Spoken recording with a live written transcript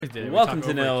Welcome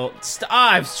to Nil.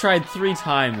 I've tried 3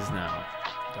 times now.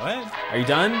 Go ahead. Are you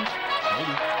done? Maybe.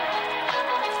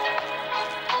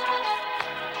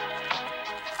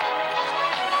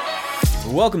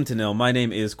 Welcome to Nil. My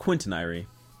name is Quentin Irie.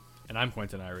 And I'm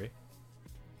Quentin Irie.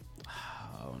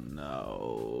 Oh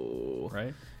no.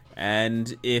 Right?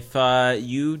 And if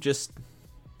you just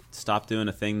stop doing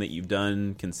a thing that you've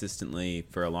done consistently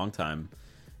for a long time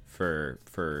for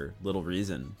little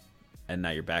reason, and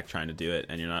now you're back trying to do it,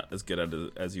 and you're not as good at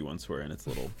it as you once were, and it's a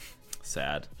little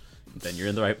sad, then you're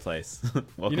in the right place.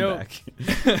 Welcome back.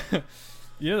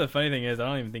 The funny thing is, I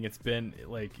don't even think it's been,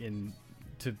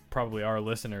 to probably our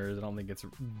listeners, I don't think it's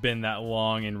been that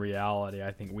long in reality.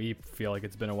 I think we feel like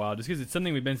it's been a while, just because it's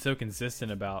something we've been so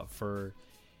consistent about for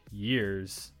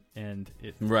years, and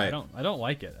right. I don't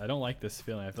like it. I don't like this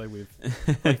feeling. I feel like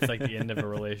it's like the end of a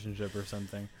relationship or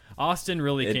something. Austin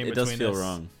really came between us. It does feel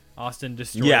wrong. Austin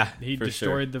destroyed. Yeah, he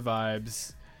destroyed the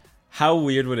vibes. How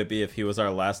weird would it be if he was our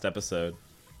last episode?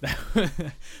 I feel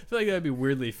like that would be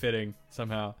weirdly fitting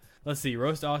somehow. Let's see.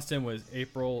 Roast Austin was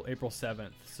April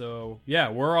 7th. So yeah,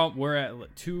 we're at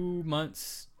 2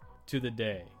 months to the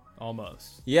day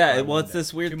almost. Yeah, it's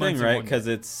this weird thing, right?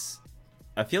 Because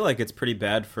I feel like it's pretty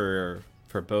bad for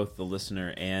both the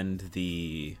listener and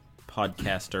the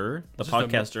podcaster,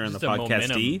 and the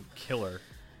podcastee. Killer.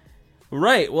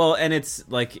 Right. Well, and it's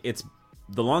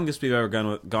the longest we've ever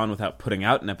gone without putting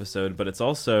out an episode, but it's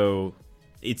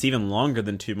even longer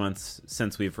than 2 months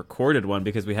since we've recorded one,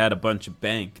 because we had a bunch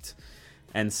banked.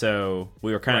 And so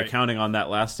we were kind of counting on that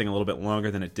lasting a little bit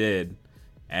longer than it did.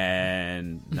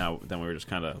 And then we were just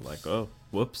kind of like, oh,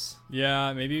 whoops.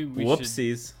 Yeah, maybe we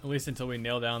Whoopsies. should, at least until we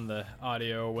nail down the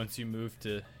audio, once you move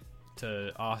to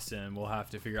Austin, we'll have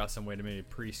to figure out some way to maybe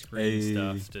pre-screen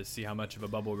stuff to see how much of a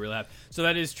bubble we really have. So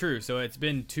that is true. So it's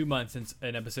been 2 months since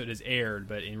an episode has aired,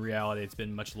 but in reality it's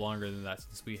been much longer than that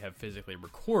since we have physically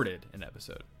recorded an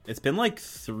episode. It's been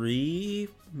 3,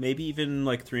 maybe even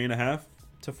 3.5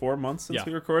 to 4 months since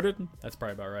we recorded. That's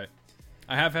probably about right.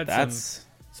 I have had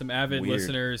some avid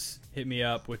listeners hit me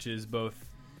up, which is both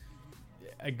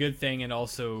a good thing and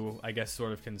also, I guess,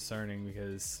 sort of concerning,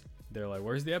 because they're like,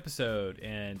 where's the episode?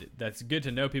 And that's good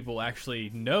to know people actually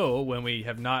know when we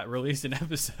have not released an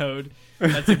episode.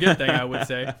 That's a good thing, I would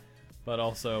say. But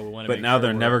also want to But now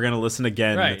they're never going to listen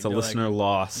again. Right. It's a listener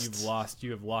lost.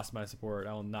 You have lost my support.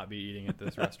 I will not be eating at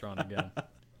this restaurant again.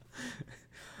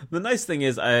 The nice thing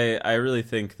is I really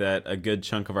think that a good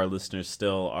chunk of our listeners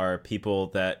still are people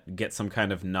that get some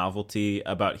kind of novelty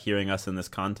about hearing us in this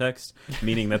context,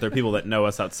 meaning that they're people that know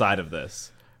us outside of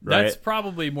this. Right? That's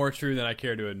probably more true than I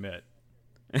care to admit.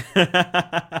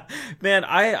 Man,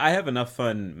 I have enough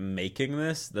fun making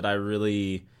this that I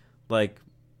really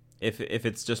if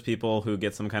it's just people who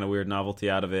get some kind of weird novelty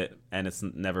out of it and it's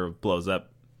never blows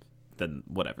up, then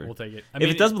whatever. We'll take it. If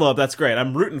it does blow up, that's great.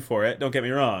 I'm rooting for it. Don't get me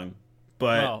wrong.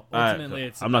 But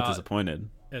ultimately, I'm not disappointed.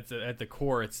 At the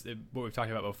core, it's what we've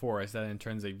talked about before. It's that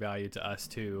intrinsic value to us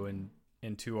too, and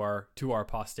to our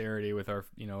posterity with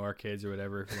our kids or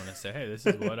whatever. If you want to say, hey, this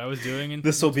is what I was doing in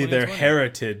this will be their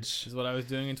heritage. This is what I was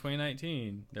doing in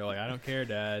 2019. They're like, I don't care,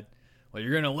 Dad. Well,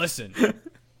 you're gonna listen.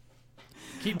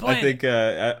 Keep playing. I think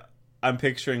I'm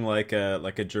picturing like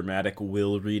a dramatic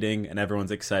will reading, and everyone's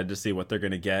excited to see what they're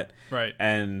gonna get. Right.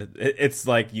 And it's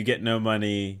like, you get no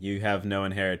money, you have no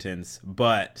inheritance,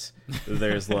 but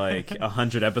there's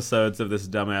 100 episodes of this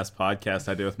dumbass podcast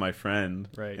I do with my friend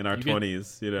in our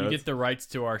 20s. You get the rights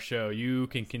to our show. You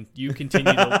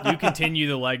continue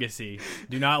the legacy.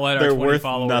 Do not let our 20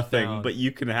 followers nothing, down. but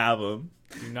you can have them.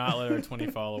 Do not let our 20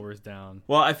 followers down.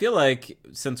 Well, I feel like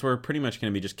since we're pretty much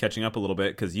going to be just catching up a little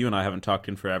bit, because you and I haven't talked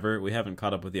in forever, we haven't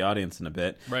caught up with the audience in a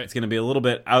bit. Right. It's going to be a little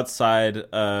bit outside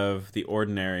of the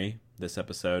ordinary this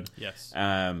episode. Yes.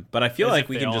 But I feel like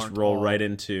we can just roll right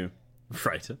into...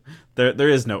 Right. There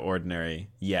is no ordinary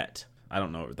yet. I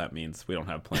don't know what that means. We don't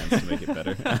have plans to make it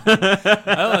better.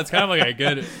 I don't know. It's kind of like a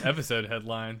good episode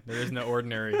headline. There is no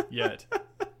ordinary yet.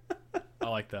 I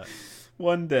like that.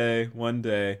 One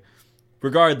day.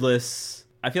 Regardless,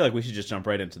 I feel like we should just jump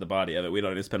right into the body of it. We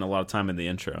don't need to spend a lot of time in the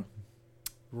intro.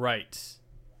 Right.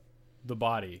 The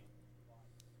body.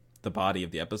 The body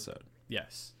of the episode.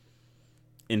 Yes.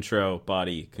 Intro,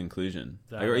 body, conclusion.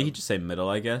 Or you could just say middle,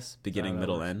 I guess. Beginning,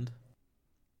 middle, end.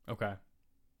 Okay.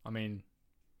 I mean,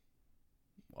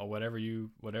 whatever you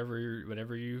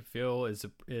feel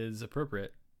is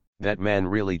appropriate. That man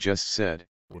really just said.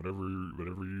 Whatever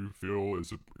you feel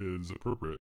is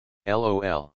appropriate.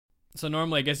 LOL. So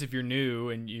normally, I guess if you're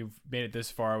new and you've made it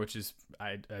this far, which is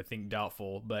I think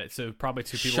doubtful, but so probably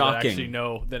two people Shocking.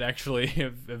 that actually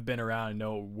have been around and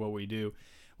know what we do.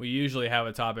 we usually have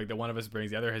a topic that one of us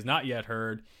brings the other has not yet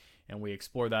heard, and we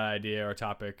explore that idea or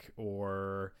topic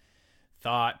or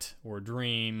thought or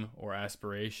dream or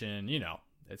aspiration,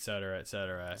 et cetera,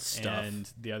 Stuff.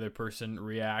 and the other person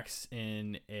reacts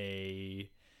in a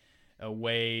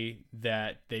way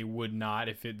that they would not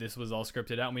if this was all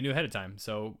scripted out and we knew ahead of time.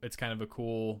 So it's kind of a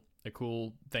cool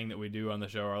thing that we do on the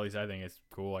show, or at least I think it's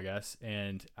cool, I guess.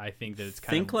 And I think that it's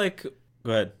Go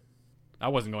ahead. I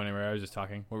wasn't going anywhere. I was just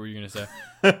talking. What were you going to say?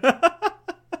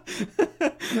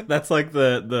 That's like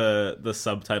the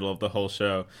subtitle of the whole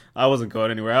show. I wasn't going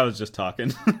anywhere. I was just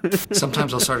talking.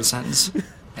 Sometimes I'll start a sentence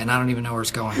and I don't even know where it's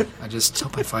going. I just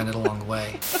hope I find it along the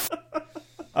way.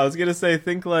 I was gonna say,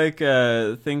 think like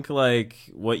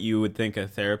what you would think a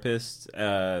therapist,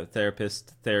 what's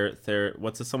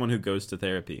someone who goes to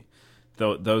therapy?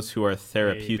 Those who are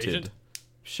therapeuted. Patient?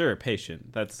 Sure,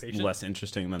 patient. That's Patient? less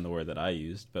interesting than the word that I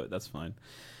used, but that's fine.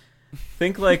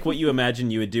 Think like what you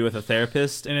imagine you would do with a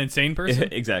therapist. An insane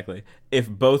person? Exactly. If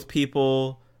both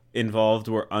people involved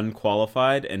were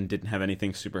unqualified and didn't have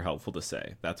anything super helpful to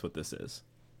say. That's what this is.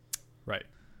 Right.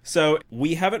 So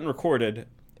we haven't recorded,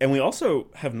 and we also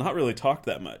have not really talked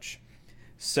that much.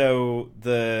 So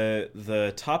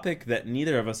the topic that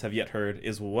neither of us have yet heard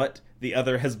is what the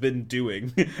other has been doing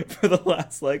for the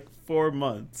last 4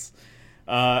 months.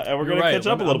 And we're going to catch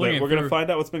up a little bit. We're going to find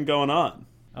out what's been going on.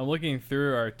 I'm looking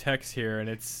through our text here, and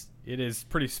it is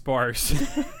pretty sparse.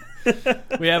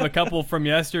 We have a couple from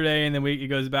yesterday, and then it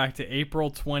goes back to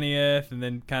April 20th, and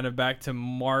then kind of back to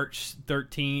March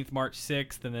 13th, March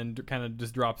 6th, and then kind of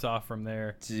just drops off from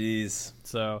there. Jeez.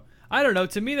 So I don't know.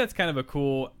 To me, that's kind of a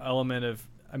cool element of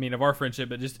our friendship,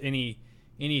 but just any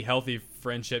healthy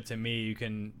friendship. To me,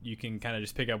 you can kind of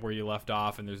just pick up where you left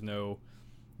off, and there's no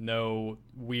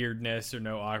weirdness or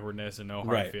no awkwardness or no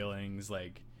hard feelings.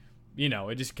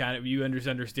 It just kind of, you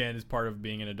understand as part of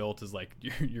being an adult is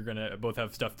you're gonna both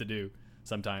have stuff to do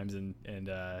sometimes, and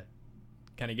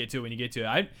kind of get to it when you get to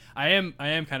it. I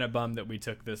am kind of bummed that we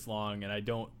took this long,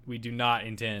 and we do not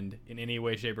intend in any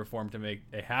way, shape, or form to make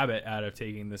a habit out of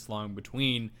taking this long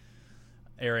between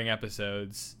airing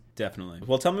episodes. Definitely.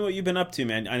 Well, tell me what you've been up to,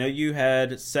 man. I know you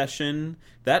had session.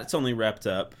 That's only wrapped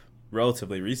up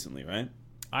relatively recently, right?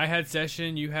 I had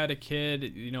session, you had a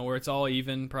kid, where it's all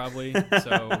even probably.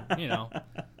 So,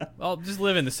 I'll just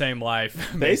living the same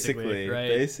life, basically, right?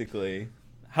 Basically.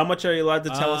 How much are you allowed to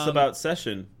tell us about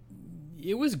session?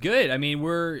 It was good.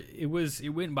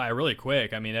 It went by really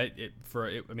quick.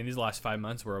 These last 5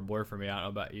 months were a blur for me. I don't know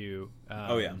about you.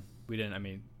 Oh yeah.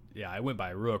 It went by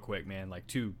real quick, man.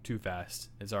 Too fast.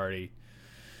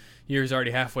 Year's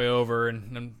already halfway over,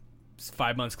 and I'm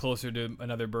 5 months closer to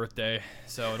another birthday,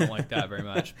 so I don't like that very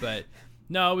much. But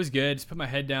no, it was good. Just put my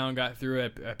head down, got through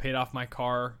it. I paid off my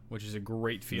car, which is a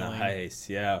great feeling. Nice,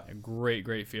 yeah. A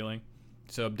great feeling.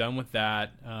 So I'm done with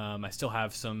that. I still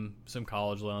have some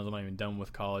college loans. I'm not even done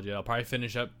with college yet. I'll probably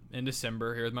finish up in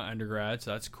December here with my undergrad,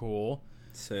 so that's cool.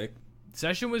 Sick.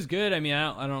 Session was good.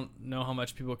 I don't know how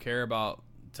much people care about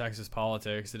Texas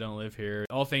politics. They don't live here.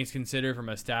 All things considered, from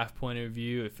a staff point of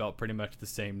view, it felt pretty much the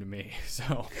same to me.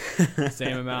 So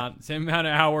same amount of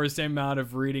hours, same amount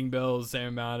of reading bills, same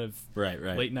amount of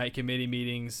late night committee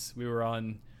meetings. We were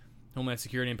on Homeland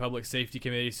Security and Public Safety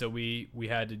Committee, so we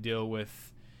had to deal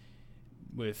with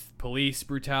police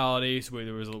brutality. So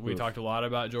we talked a lot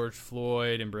about George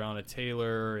Floyd and Breonna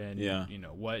Taylor, and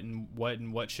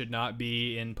what should not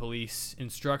be in police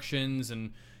instructions,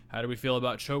 and how do we feel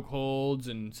about chokeholds.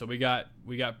 And so we got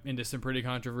into some pretty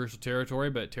controversial territory,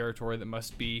 but territory that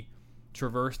must be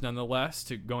traversed nonetheless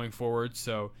to going forward.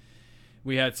 So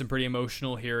we had some pretty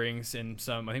emotional hearings, and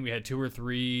I think we had 2 or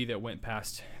 3 that went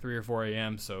past 3 or 4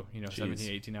 a.m. So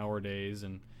 17, 18-hour days,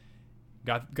 and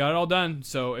got it all done.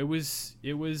 So it was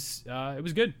good.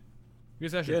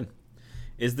 Good session. Good.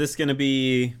 Is this going to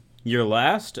be your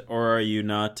last, or are you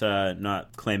not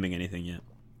claiming anything yet?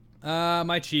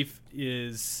 My chief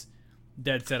is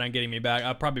dead set on getting me back.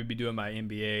 I'll probably be doing my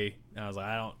MBA. And I was like,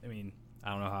 I don't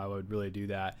know how I would really do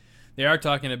that. They are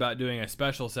talking about doing a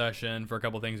special session for a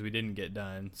couple things we didn't get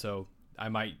done. So I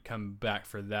might come back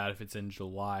for that if it's in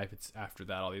July. If it's after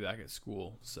that, I'll be back at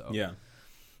school. So yeah,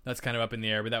 that's kind of up in the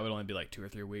air, but that would only be 2 or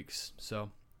 3 weeks. So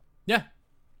yeah,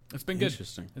 it's been good.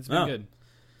 Interesting. It's been good.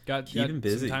 Got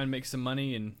busy. some time to make some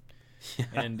money,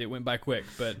 and it went by quick.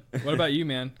 But what about you,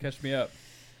 man? Catch me up.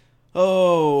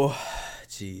 Oh,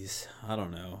 jeez. I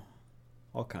don't know.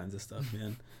 All kinds of stuff,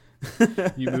 man.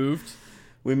 You moved?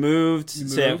 We moved.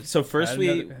 So first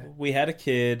we had a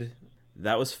kid.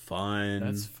 That was fun.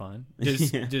 That's fun.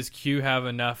 Does Q have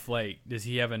enough, does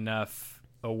he have enough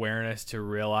awareness to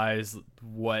realize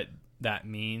what that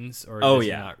means? Or oh,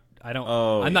 yeah.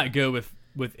 I'm not good with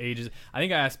with ages. I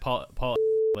think I asked Paul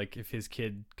like if his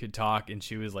kid could talk, and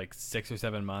she was like 6 or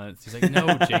 7 months. He's like,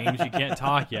 "No, James, you can't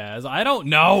talk yet." I was like, I don't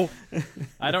know what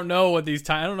I don't know what the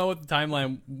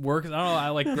timeline works. I don't know. I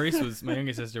like Grace was my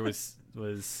youngest sister was.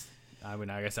 I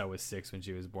mean, I guess I was 6 when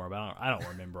she was born, but I don't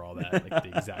remember all that, like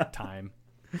the exact time.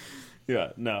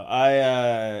 Yeah,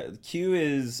 no, Q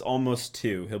is almost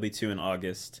 2. He'll be 2 in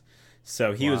August,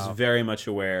 so he was very much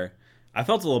aware. I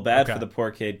felt a little bad for the poor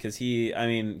kid because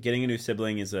getting a new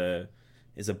sibling is a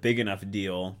big enough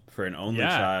deal for an only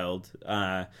child,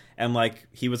 and like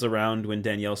he was around when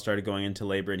Danielle started going into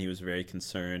labor, and he was very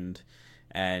concerned,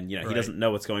 and he doesn't know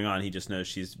what's going on. He just knows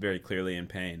she's very clearly in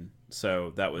pain.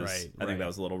 So that was, I think that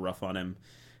was a little rough on him.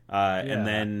 And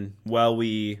then while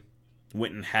we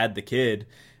went and had the kid,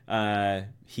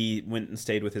 he went and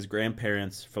stayed with his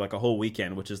grandparents for like a whole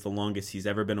weekend, which is the longest he's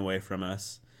ever been away from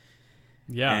us.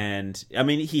 Yeah. And I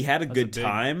mean, he had a good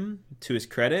time, to his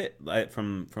credit, like,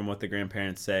 from what the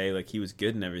grandparents say. Like, he was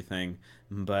good and everything.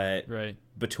 But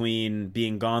between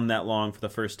being gone that long for the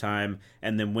first time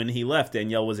and then when he left,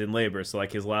 Danielle was in labor. So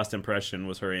like his last impression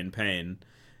was her in pain.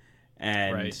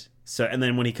 And so, and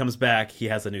then when he comes back, he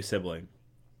has a new sibling.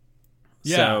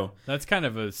 Yeah. So, that's kind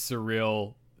of a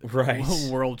surreal,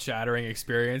 world-shattering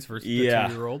experience for the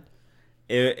 2-year-old.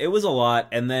 It was a lot,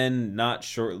 and then not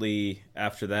shortly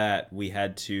after that, we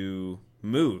had to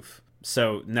move.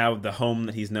 So now the home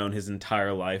that he's known his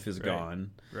entire life is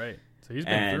gone. Right. So he's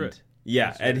been through it.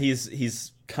 Yeah, and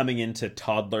he's coming into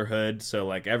toddlerhood, so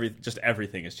like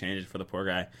everything has changed for the poor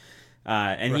guy.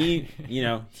 And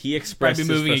he expressed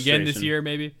probably moving again this year,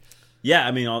 maybe. Yeah,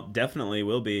 I mean, definitely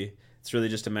will be. It's really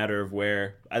just a matter of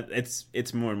where.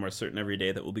 It's more and more certain every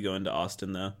day that we'll be going to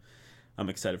Austin, though. I'm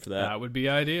excited for that. That would be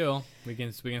ideal. We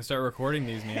can start recording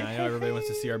these, man. I know everybody wants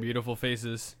to see our beautiful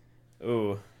faces.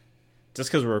 Ooh.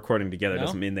 Just because we're recording together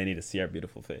doesn't mean they need to see our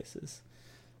beautiful faces.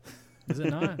 Is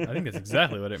it not? I think that's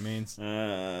exactly what it means.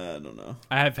 I don't know.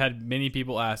 I have had many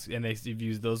people ask, and they've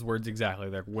used those words exactly.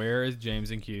 They're like, where is James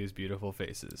and Q's beautiful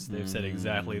faces? They've said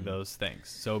exactly those things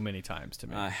so many times to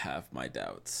me. I have my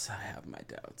doubts.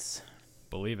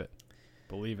 Believe it.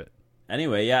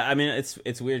 Anyway, yeah, I mean,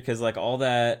 it's weird because like all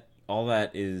that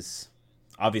is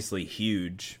obviously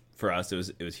huge for us.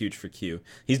 It was huge for Q.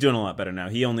 He's doing a lot better now.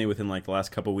 He only within like the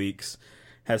last couple weeks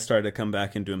has started to come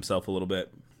back into himself a little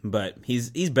bit. But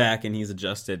he's back and he's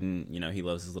adjusted, and he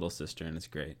loves his little sister, and it's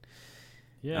great.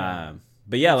 Yeah.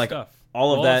 But yeah, like stuff.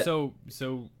 All of that. So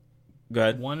go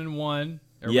ahead. 1 and 1.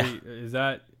 Is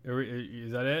that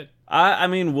it? I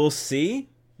mean, we'll see.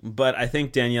 But I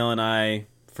think Danielle and I,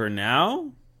 for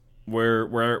now,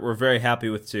 we're very happy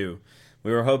with 2.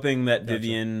 We were hoping that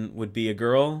Vivian would be a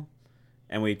girl,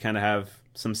 and we'd kind of have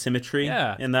some symmetry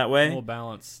in that way, a little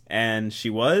balance. And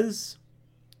she was.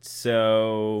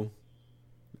 So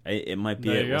it might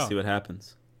be it. We'll see what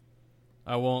happens.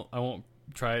 I won't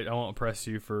try it. I won't press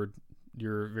you for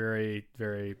your very,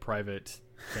 very private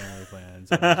family plans.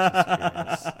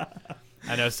 I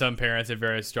know some parents are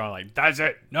very strong, like, that's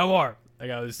it, no more. Like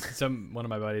one of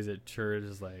my buddies at church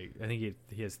is like, I think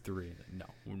he has 3. Like, no.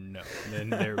 And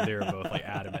then they're both like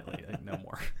adamantly like, no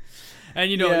more. And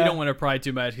you don't want to pry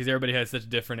too much because everybody has such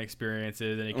different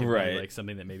experiences, and it can be like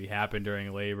something that maybe happened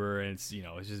during labor, and it's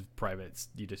it's just private.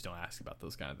 You just don't ask about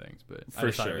those kind of things. But I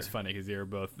just thought it was funny because they were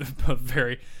both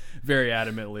very, very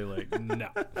adamantly like, no,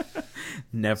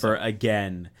 never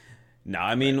again. No,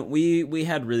 I mean we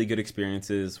had really good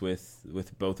experiences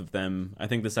with both of them. I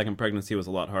think the second pregnancy was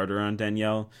a lot harder on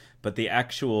Danielle, but the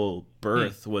actual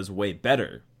birth was way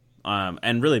better.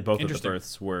 And really both of the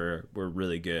births were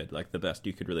really good, like the best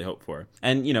you could really hope for.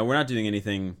 And we're not doing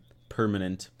anything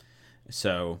permanent,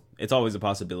 so it's always a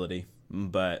possibility,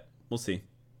 but we'll see.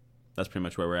 That's pretty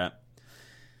much where we're at.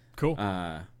 Cool.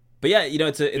 But yeah,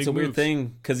 it's a weird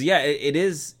thing because it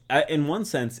is in one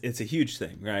sense it's a huge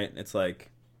thing, right? It's like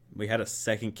we had a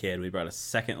second kid, we brought a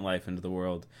second life into the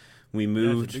world. We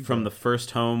moved from the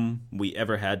first home we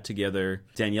ever had together.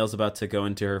 Danielle's about to go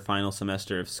into her final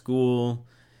semester of school.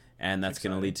 And that's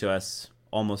going to lead to us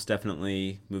almost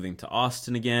definitely moving to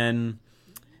Austin again.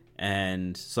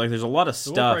 And so like there's a lot of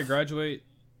stuff.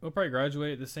 We'll probably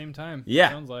graduate at the same time. Yeah.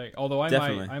 Sounds like. Although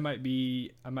I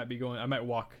might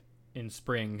walk in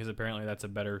spring because apparently that's a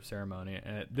better ceremony.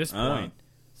 And at this point,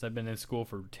 since I've been in school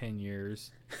for 10 years,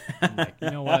 I'm like,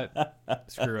 you know what?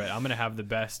 Screw it. I'm going to have the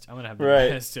best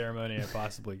best ceremony I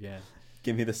possibly can.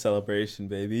 Give me the celebration,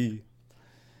 baby.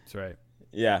 That's right.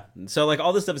 Yeah. So like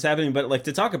all this stuff is happening, but like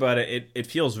to talk about it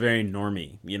feels very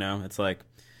normy, It's like,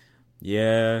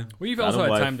 yeah. Well, you've also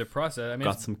had time to process. I mean,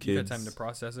 got some kids. You've had time to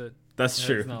process it. That's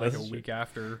true. It's not like a week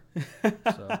after.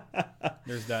 So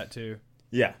there's that too.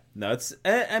 Yeah, no,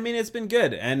 I mean, it's been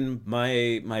good, and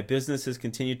my business has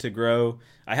continued to grow.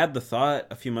 I had the thought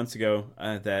a few months ago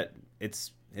that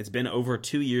it's been over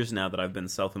 2 years now that I've been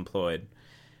self-employed,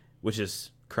 which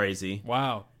is crazy.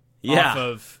 Wow.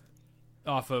 Yeah.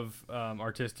 Off of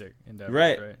artistic endeavors,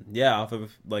 right? Yeah, off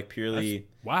of like purely.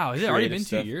 Wow, has it already been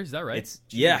 2 years? Is that right?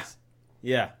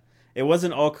 Yeah. It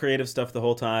wasn't all creative stuff the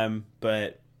whole time,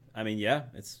 but I mean, yeah,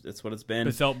 it's what it's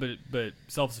been. But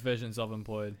self-sufficient,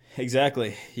 self-employed.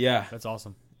 Exactly. Yeah. That's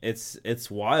awesome. It's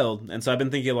wild. And so I've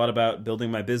been thinking a lot about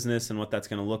building my business and what that's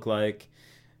going to look like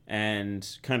and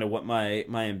kind of what my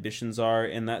ambitions are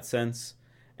in that sense.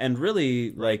 And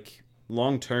really, like,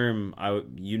 long term,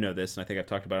 you know this, and I think I've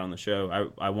talked about it on the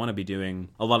show, I want to be doing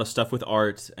a lot of stuff with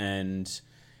art and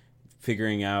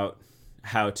figuring out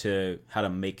how to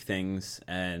make things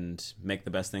and make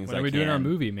the best things I can. When are we doing our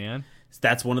movie, man?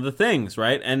 That's one of the things,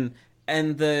 right? And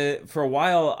for a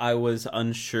while I was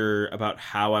unsure about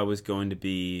how I was going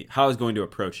to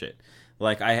approach it.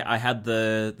 Like I had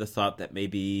the thought that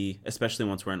maybe, especially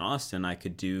once we're in Austin, I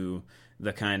could do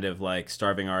the kind of like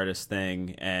starving artist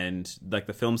thing, and like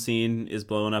the film scene is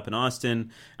blowing up in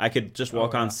Austin. I could just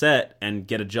walk on set and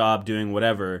get a job doing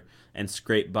whatever and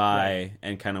scrape by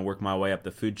and kind of work my way up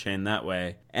the food chain that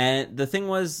way. And the thing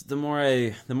was, the more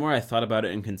I thought about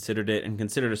it and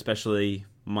considered especially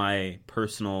my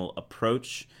personal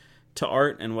approach to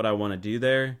art and what I want to do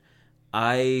there,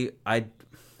 I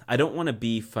don't want to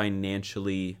be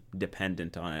financially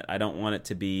dependent on it. I don't want it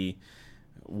to be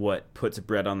what puts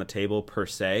bread on the table per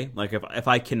se. Like if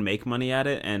I can make money at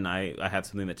it and I have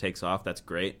something that takes off, that's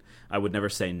great. I would never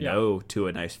say no to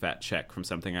a nice fat check from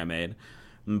something I made.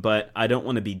 But I don't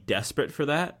want to be desperate for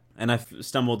that. And I've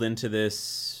stumbled into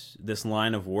this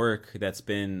line of work that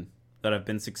I've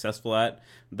been successful at,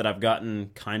 that I've gotten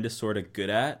kind of sort of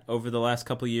good at over the last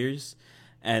couple years.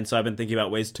 And so I've been thinking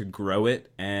about ways to grow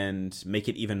it and make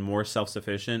it even more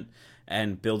self-sufficient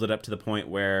and build it up to the point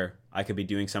where I could be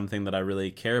doing something that I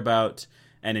really care about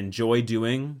and enjoy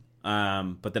doing,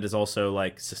 but that is also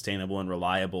like sustainable and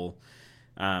reliable.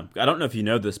 I don't know if you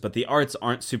know this, but the arts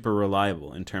aren't super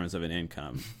reliable in terms of an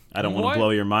income. I don't want to blow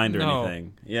your mind or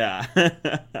anything. Yeah.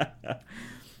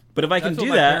 But if I can do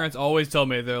that... My parents always tell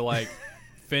me, they're like,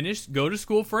 go to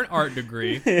school for an art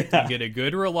degree and get a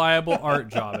good, reliable art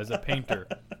job as a painter.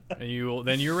 And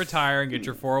then you retire and get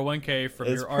your 401k from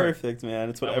your art. It's perfect, man.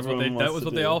 It's what everyone wants to do. That was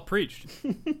what they all preached.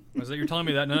 Was that you're telling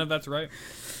me that none of that's right?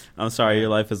 I'm sorry, your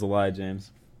life is a lie,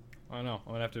 James. I know. I'm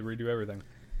going to have to redo everything.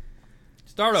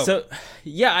 Start over. So,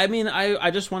 yeah, I mean,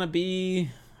 I just want to be...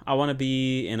 I want to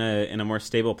be in a more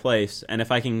stable place. And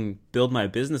if I can build my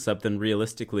business up, then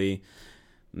realistically...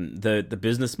 The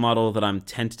business model that I'm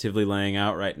tentatively laying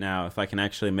out right now, if I can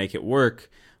actually make it work,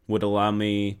 would allow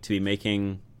me to be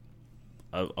making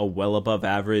a well above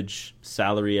average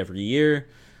salary every year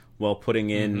while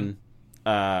putting in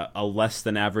a less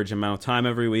than average amount of time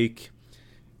every week.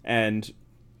 And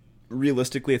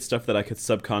realistically, it's stuff that I could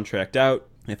subcontract out.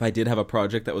 If I did have a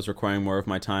project that was requiring more of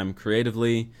my time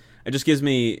creatively, it just gives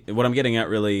me, what I'm getting at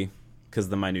really, because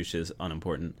the minutiae is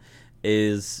unimportant,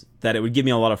 is that it would give me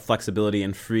a lot of flexibility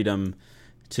and freedom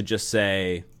to just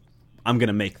say, I'm going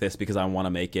to make this because I want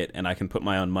to make it, and I can put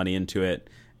my own money into it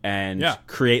and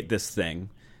create this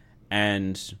thing.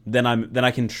 And then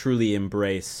I can truly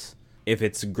embrace, if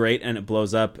it's great and it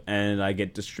blows up and I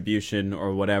get distribution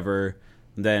or whatever,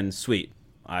 then sweet,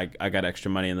 I got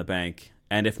extra money in the bank.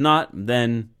 And if not,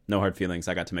 then no hard feelings.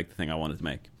 I got to make the thing I wanted to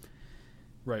make.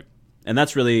 Right. And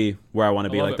that's really where I want to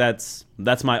be. Like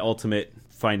that's my ultimate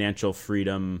financial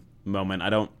freedom moment.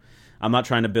 I'm not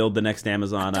trying to build the next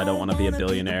Amazon. I don't want to be a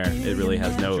billionaire. It really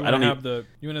has no. You want to have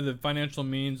the financial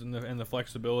means and the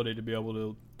flexibility to be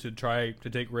able to try to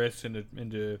take risks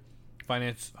and to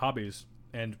finance hobbies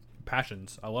and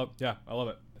passions. I love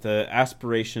it. The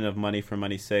aspiration of money for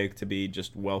money's sake, to be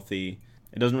just wealthy,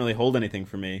 it doesn't really hold anything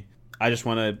for me. I just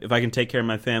want to, if I can take care of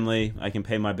my family, I can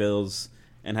pay my bills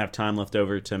and have time left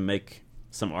over to make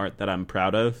some art that I'm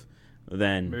proud of,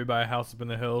 then maybe buy a house up in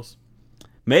the hills.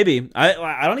 Maybe.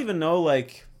 I don't even know,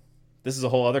 like, this is a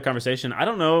whole other conversation. I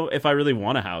don't know if I really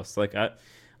want a house. Like,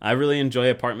 I really enjoy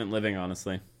apartment living,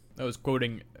 honestly. I was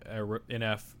quoting a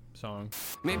NF song.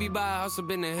 Maybe buy a house up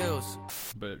in the hills.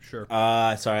 But sure.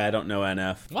 Sorry, I don't know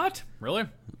NF. What? Really?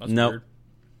 That's nope. weird.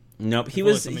 Nope.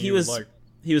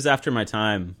 He was after my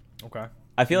time. Okay.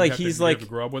 I feel like he's like... You have to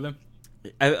grow up with him?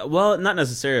 Well, not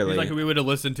necessarily. He's like, we would have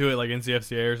listened to it like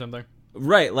NCFCA or something.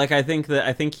 Right, like I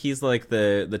think he's like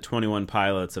the 21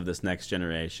 Pilots of this next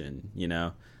generation, you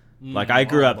know? Like I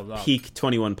grew up peak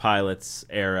 21 Pilots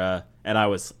era, and I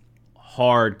was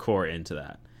hardcore into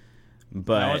that.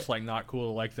 But now it's like not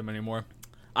cool to like them anymore.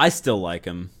 I still like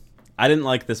him. I didn't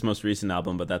like this most recent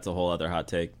album, but that's a whole other hot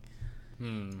take.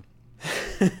 I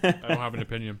don't have an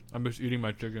opinion. I'm just eating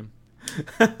my chicken.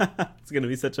 It's going to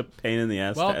be such a pain in the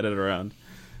ass to edit around.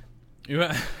 You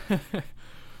have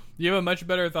a much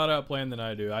better thought out plan than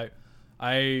I do.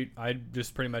 I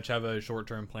just pretty much have a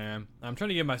short-term plan. I'm trying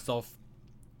to give myself,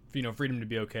 freedom to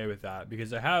be okay with that,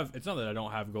 because it's not that I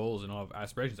don't have goals and I don't have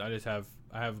aspirations. I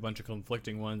have a bunch of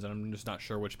conflicting ones, and I'm just not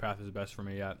sure which path is best for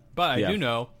me yet. But I do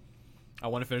know I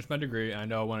want to finish my degree, and I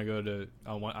know I want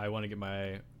to get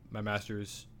my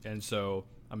master's, and so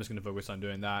I'm just going to focus on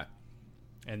doing that,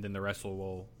 and then the rest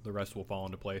will fall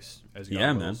into place as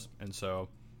God wills. And so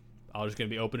I'm just going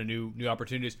to be open to new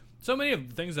opportunities. So many of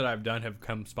the things that I've done have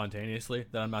come spontaneously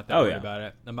that I'm not that worried about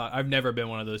it. I've never been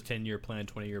one of those 10-year plan,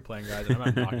 20-year plan guys, and I'm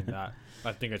not knocking that.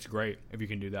 I think it's great if you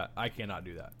can do that. I cannot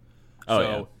do that.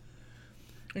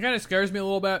 It kind of scares me a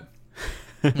little bit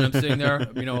when I'm sitting there,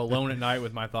 alone at night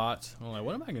with my thoughts. I'm like,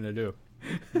 what am I going to do?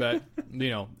 But,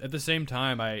 at the same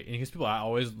time, because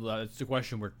people it's the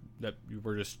question that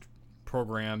we're just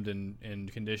programmed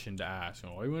and conditioned to ask.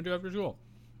 What do you want to do after school?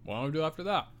 What do I want to do after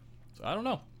that? So I don't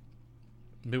know.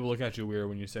 People look at you weird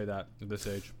when you say that at this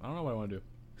age. I don't know what I want to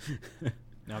do.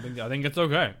 I think it's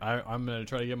okay. I'm going to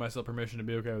try to give myself permission to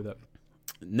be okay with it.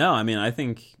 No, I mean, I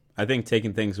think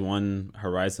taking things one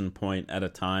horizon point at a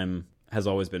time has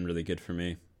always been really good for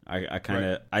me.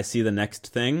 I see the next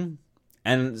thing,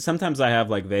 and sometimes I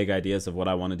have like vague ideas of what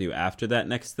I want to do after that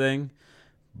next thing,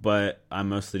 but I'm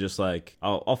mostly just like,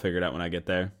 I'll figure it out when I get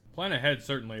there. Plan ahead,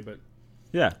 certainly, but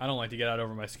yeah, I don't like to get out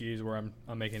over my skis where I'm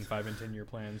making 5 and 10 year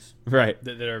plans, right?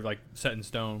 That are like set in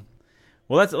stone.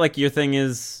 Well, that's like your thing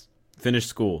is finish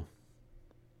school,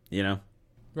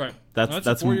 Right. That's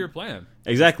a 4-year plan.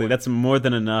 Exactly. That's more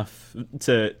than enough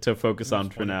to focus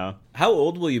on for now. How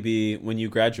old will you be when you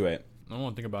graduate? I don't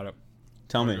want to think about it.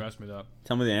 Tell me. You asked me that.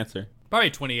 Tell me the answer. Probably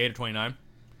 28 or 29.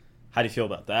 How do you feel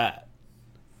about that?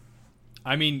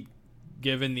 I mean,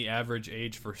 given the average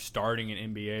age for starting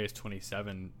an MBA is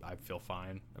 27, I feel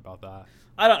fine about that.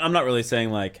 I'm not really saying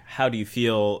like how do you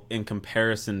feel in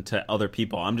comparison to other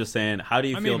people. I'm just saying how do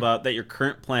you feel about that your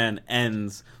current plan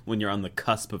ends when you're on the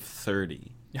cusp of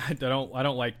 30? I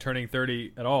don't like turning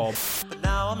 30 at all. But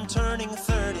now I'm turning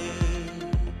 30.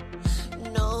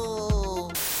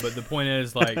 No. But the point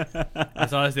is, like, I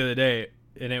saw this the other day,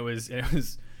 and it was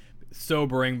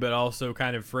sobering, but also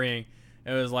kind of freeing.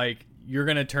 It was like, you're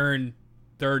gonna turn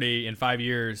 30 in 5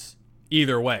 years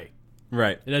either way.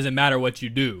 Right. It doesn't matter what you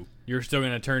do. You're still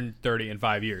gonna turn 30 in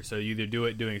 5 years. So you either do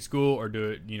it doing school, or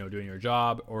do it, doing your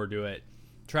job, or do it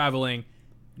traveling.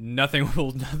 Nothing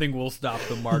will stop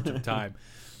the march of time.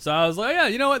 So I was like, yeah,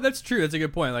 you know what? That's true. That's a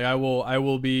good point. Like I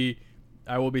will be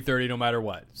 30 no matter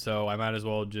what. So I might as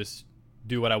well just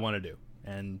do what I want to do,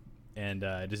 and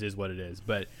it just is what it is.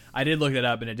 But I did look that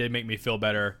up, and it did make me feel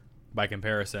better by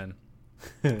comparison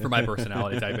for my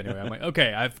personality type. Anyway, I'm like,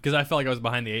 okay, because I felt like I was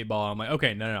behind the 8 ball. I'm like,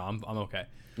 okay, no, I'm okay.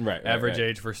 Right. Average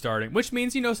age for starting, which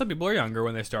means some people are younger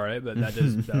when they start it, but that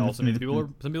also means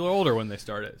some people are older when they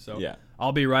start it. So yeah,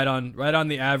 I'll be right on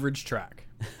the average track.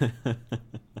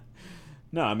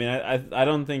 No, I mean, I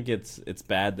don't think it's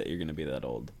bad that you're going to be that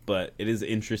old, but it is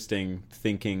interesting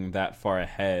thinking that far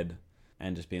ahead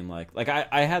and just being like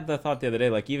I had the thought the other day,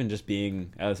 like even just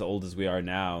being as old as we are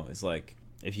now is like,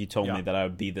 if you told me that I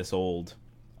would be this old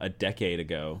a decade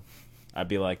ago, I'd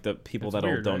be like, the people that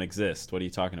old don't exist. What are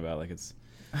you talking about? Like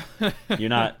you're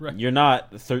not right. You're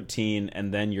not 13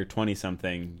 and then you're 20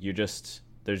 something. You're just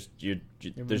there's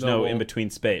no in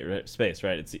between space,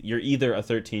 right? You're either a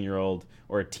 13-year-old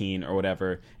or a teen or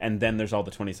whatever, and then there's all the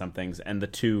 20 somethings, and the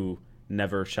two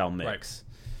never shall mix.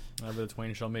 Right. Never the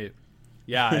twain shall meet.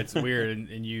 Yeah, it's weird, and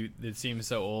it seems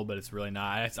so old, but it's really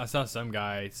not. I saw some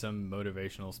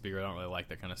motivational speaker. I don't really like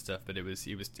that kind of stuff, but I was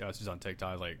just on TikTok.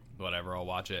 I was like, whatever, I'll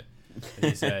watch it. And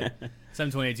he said some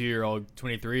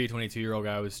 22-year-old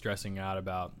guy was stressing out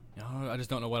about, I just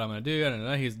don't know what I'm gonna do. I don't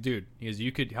know. He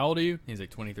goes, how old are you? He's like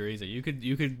 23. He's like,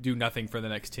 you could do nothing for the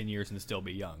next 10 years and still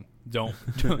be young. You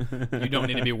don't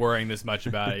need to be worrying this much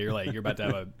about it. You're about to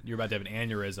have an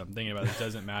aneurysm thinking about it. It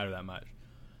doesn't matter that much.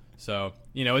 So,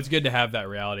 it's good to have that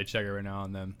reality check every now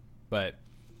and then. But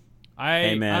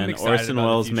I'm excited Orson about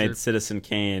Welles the future. made Citizen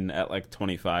Kane at like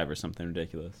 25 or something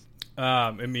ridiculous.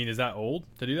 I mean, is that old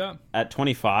to do that? At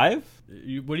 25?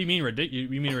 What do you mean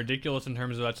ridiculous? You mean ridiculous in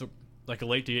terms of that's like a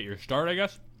late to get your start, I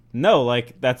guess? No,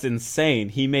 like that's insane.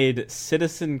 He made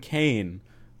Citizen Kane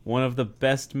one of the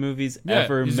best movies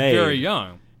ever he's made. Very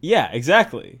young. Yeah,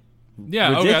 exactly. Yeah,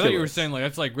 ridiculous. Okay. I thought you were saying like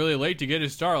that's like really late to get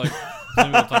his start. Like some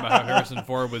people talk about how Harrison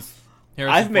Ford was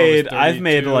I've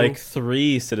made like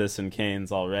 3 Citizen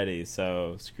Kanes already,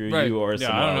 so screw you, Orson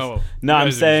Welles. I don't know. No,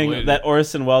 I'm saying that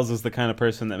Orson Welles is the kind of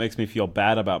person that makes me feel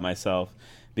bad about myself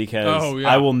because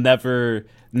I will never,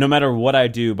 no matter what I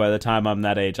do, by the time I'm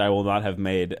that age, I will not have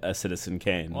made a Citizen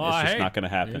Kane. Well, it's just not going to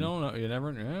happen. You don't know. You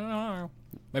never know.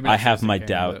 Maybe I have my Kane,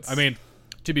 doubts. I mean,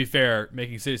 to be fair,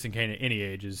 making Citizen Kane at any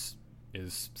age is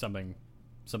something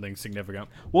significant.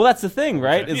 Well, that's the thing,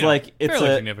 right? It's like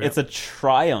it's a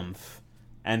triumph.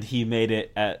 And he made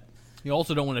it at... You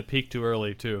also don't want to peak too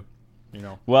early, too. You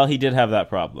know. Well, he did have that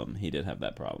problem.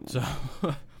 So,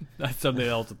 that's something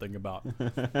else to think about.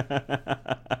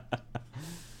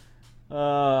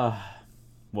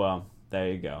 Well, there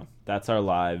you go. That's our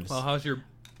lives. Well, how's your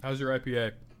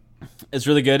IPA? It's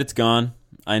really good. It's gone.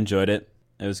 I enjoyed it.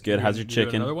 It was good. How's your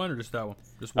chicken? Another one or just that one?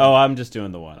 Just one? Oh, I'm just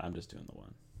doing the one.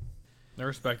 I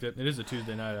respect it. It is a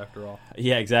Tuesday night after all.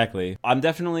 Yeah, exactly. I'm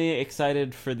definitely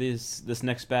excited for this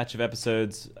next batch of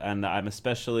episodes, and I'm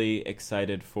especially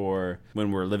excited for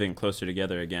when we're living closer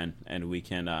together again, and we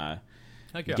can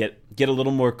get a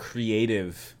little more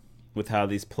creative with how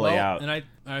these play out. And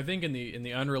I think in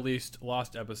the unreleased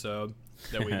Lost episode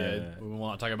that we did, we will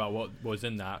not talk about what was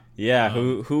in that. Yeah,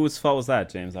 whose fault was that,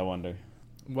 James? I wonder.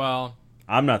 Well,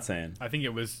 I'm not saying. I think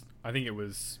it was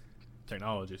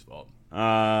technology's fault.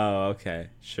 Oh, okay.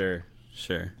 Sure.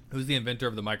 Who's the inventor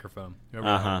of the microphone?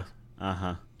 But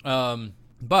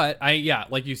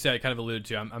like you said, kind of alluded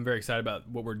to, I'm very excited about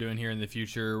what we're doing here in the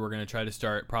future. We're going to try to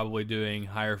start probably doing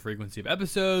higher frequency of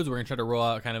episodes. We're going to try to roll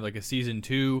out kind of like a season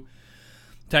 2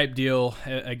 type deal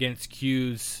against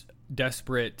Q's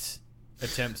desperate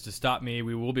attempts to stop me.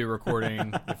 We will be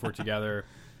recording if we're together.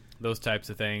 Those types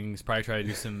of things. Probably try to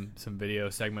do some video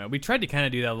segment. We tried to kind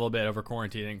of do that a little bit over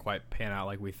quarantine. It didn't quite pan out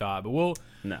like we thought, but we're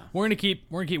gonna keep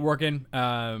working.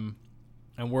 And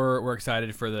we're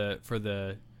excited for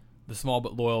the small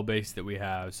but loyal base that we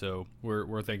have. So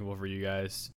we're thankful for you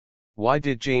guys. Why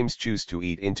did James choose to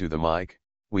eat into the mic?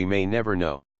 We may never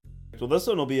know. Well, this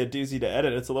one will be a doozy to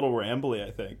edit. It's a little rambly, I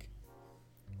think.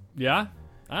 Yeah,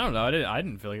 I don't know. I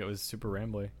didn't feel like it was super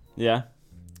rambly. Yeah.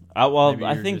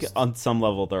 I think on some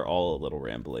level they're all a little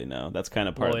rambly now. That's kind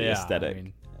of part of the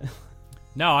aesthetic.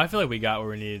 No, I feel like we got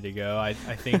where we needed to go. I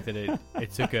think that it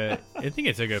took a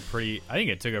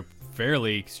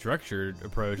fairly structured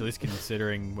approach, at least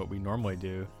considering what we normally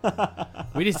do.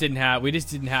 We just didn't have.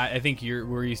 I think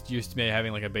we're used to maybe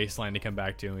having like a baseline to come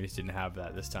back to, and we just didn't have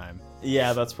that this time.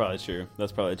 Yeah, that's probably true.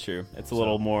 It's a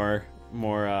little more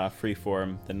free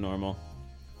form than normal.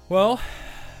 Well,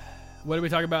 what did we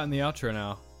talk about in the outro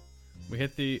now? We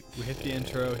hit the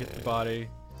intro, hit the body.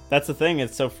 That's the thing.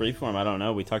 It's so freeform. I don't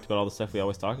know. We talked about all the stuff we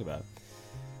always talk about.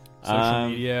 Social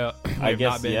media, we have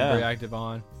not been very active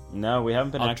on. No, we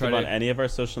haven't been active on any of our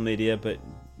social media, but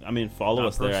I mean, follow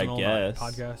us there, I guess.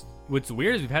 Podcast. What's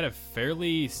weird is we've had a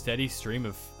fairly steady stream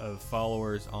of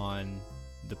followers on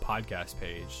the podcast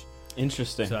page.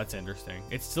 Interesting. So that's interesting.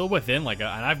 It's still within and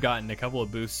I've gotten a couple of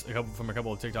boosts, from a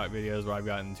couple of TikTok videos where I've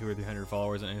gotten 200 or 300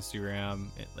 followers on Instagram,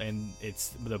 and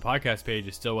the podcast page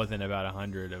is still within about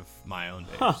 100 of my own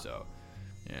page. So,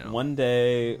 one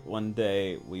day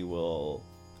we will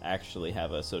actually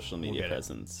have a social media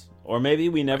presence, or maybe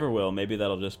we never will. Maybe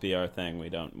that'll just be our thing. We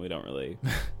don't really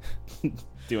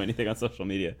do anything on social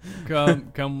media.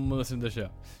 Come listen to the show.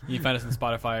 You can find us on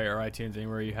Spotify or iTunes,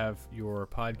 anywhere you have your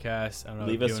podcast. I don't know.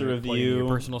 Leave us a review. Your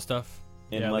personal stuff.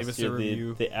 Leave us a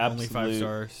review. The absolute 5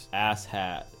 stars.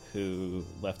 asshat who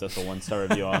left us a 1-star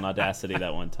review on Audacity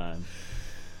that one time.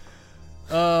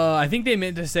 I think they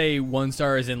meant to say 1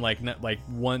 star is in like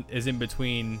one is in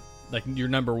between. Like your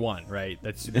number 1, right?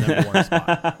 That's the number 1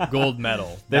 spot. Gold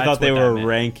medal. They thought they were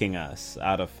ranking us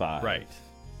out of 5.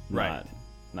 Right.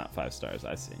 Not 5 stars.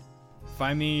 I see.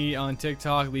 Find me on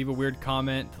TikTok. Leave a weird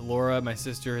comment. Laura, my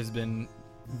sister, has been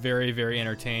very, very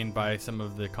entertained by some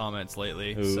of the comments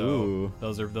lately. Ooh. So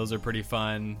those are pretty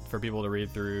fun for people to read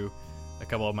through. A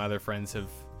couple of my other friends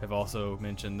have also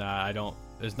mentioned that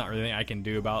there's not really anything I can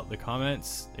do about the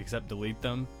comments except delete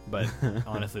them. But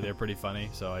honestly, they're pretty funny,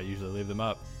 so I usually leave them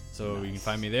up. So You can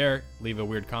find me there. Leave a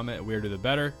weird comment. Weirder the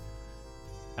better.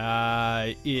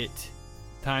 Time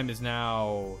is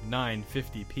now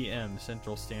 9:50 p.m.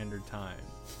 Central Standard Time.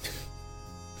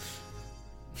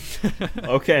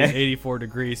 Okay. It's 84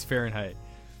 degrees Fahrenheit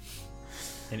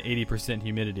and 80%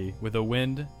 humidity with a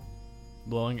wind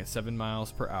blowing at 7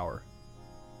 miles per hour.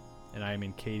 And I am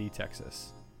in Katy,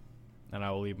 Texas. And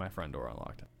I will leave my front door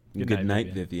unlocked. Good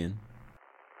night, Vivian.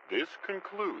 This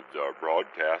concludes our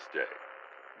broadcast day.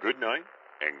 Good night,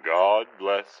 and God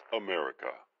bless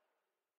America.